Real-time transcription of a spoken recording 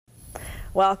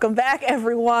Welcome back,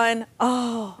 everyone.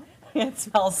 Oh, it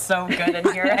smells so good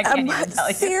in here. I can't even tell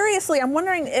you. Seriously, I'm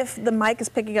wondering if the mic is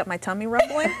picking up my tummy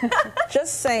rumbling.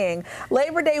 Just saying.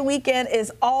 Labor Day weekend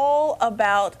is all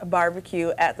about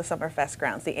barbecue at the Summerfest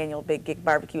grounds. The annual Big Gig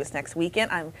BBQ is next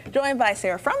weekend. I'm joined by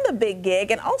Sarah from the Big Gig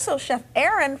and also Chef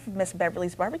Aaron from Miss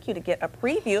Beverly's Barbecue to get a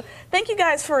preview. Thank you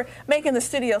guys for making the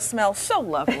studio smell so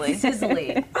lovely.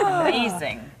 Sizzly.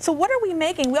 Amazing. So what are we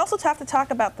making? We also have to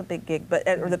talk about the Big Gig,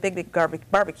 or the Big Gig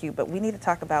barbecue, but we need to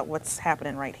talk about what's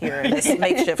happening right here in this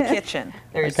makeshift kitchen.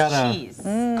 There's cheese.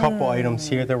 A couple items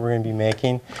here that we're going to be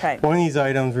making. Okay. One of these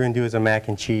items we're going to do is a mac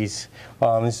and cheese.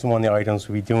 This is one of the items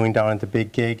we'll be doing down at the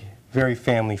Big Gig. Very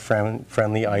family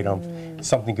friendly item.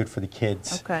 Something good for the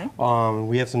kids. Okay.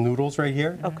 We have some noodles right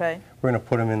here. Okay. We're going to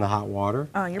put them in the hot water.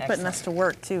 Oh, you're putting us to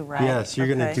work too, right? Yes, you're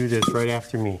going to do this right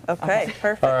after me. Okay,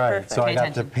 perfect. All right, perfect. so I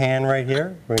got the pan right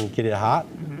here. We're going to get it hot.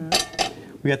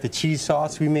 We got the cheese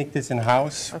sauce. We make this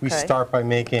in-house. We start by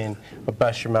making a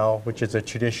bechamel, which is a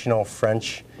traditional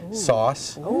French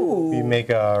sauce. We make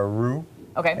a roux,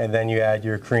 and then you add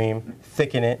your cream,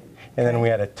 thicken it, and then we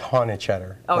add a ton of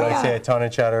cheddar. When I say a ton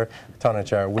of cheddar,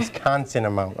 Wisconsin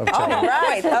amount of cheddar. All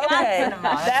right, okay.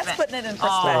 That's putting it in perspective.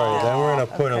 All right, then we're going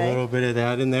to put a little bit of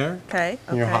that in there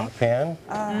in your hot pan.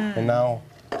 And now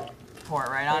pour it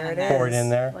right on in there. Pour it in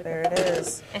there. There it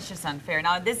is. It's just unfair.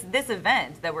 Now, this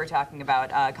event that we're talking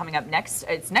about coming up next,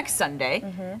 it's next Sunday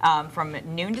from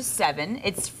noon to 7.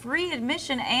 It's free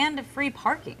admission and free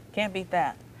parking. Can't beat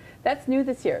that. That's new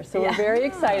this year, so we're very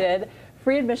excited.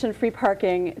 Free admission, free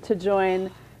parking to join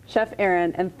Chef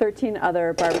Aaron and 13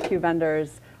 other barbecue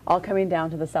vendors all coming down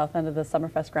to the south end of the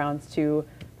Summerfest grounds to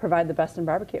provide the best in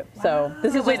barbecue. So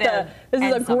this is a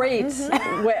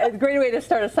great way to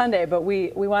start a Sunday, but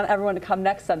we want everyone to come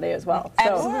next Sunday as well.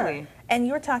 Absolutely. And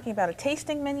you're talking about a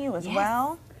tasting menu as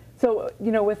well? So,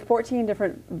 you know, with 14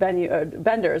 different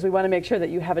vendors, we want to make sure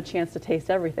that you have a chance to taste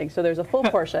everything. So there's a full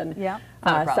portion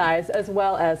size as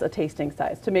well as a tasting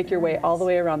size to make your way all the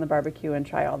way around the barbecue and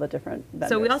try all the different vendors.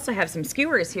 So we also have some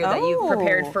skewers here that you've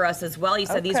prepared for us as well. You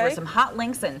said these were some hot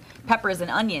links and peppers and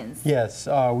onions. Yes,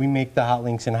 we make the hot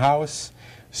links in-house,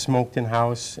 smoked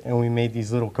in-house, and we made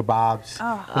these little kebabs.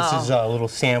 This is a little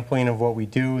sampling of what we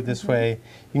do. This way,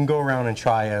 you can go around and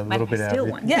try a little bit of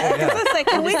everything. Yeah,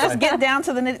 can we just get down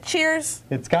to the cheers?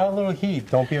 It's got a little heat.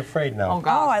 Don't be afraid now.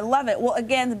 Oh, I love it. Well,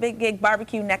 again, the Big Gig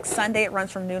BBQ next Sunday. It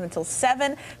runs from noon until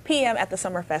 7 p.m. at the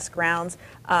Summerfest grounds.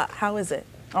 How is it?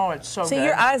 Oh, it's so good. See,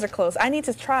 your eyes are closed. I need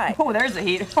to try. Oh, there's the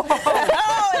heat. It's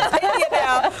hitting you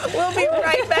now. We'll be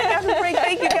right back after the break.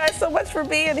 Thank you guys so much for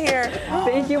being here.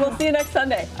 Thank you. We'll see you next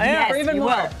Sunday. Yes, for even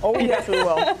more. Oh, yes, we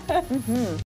will.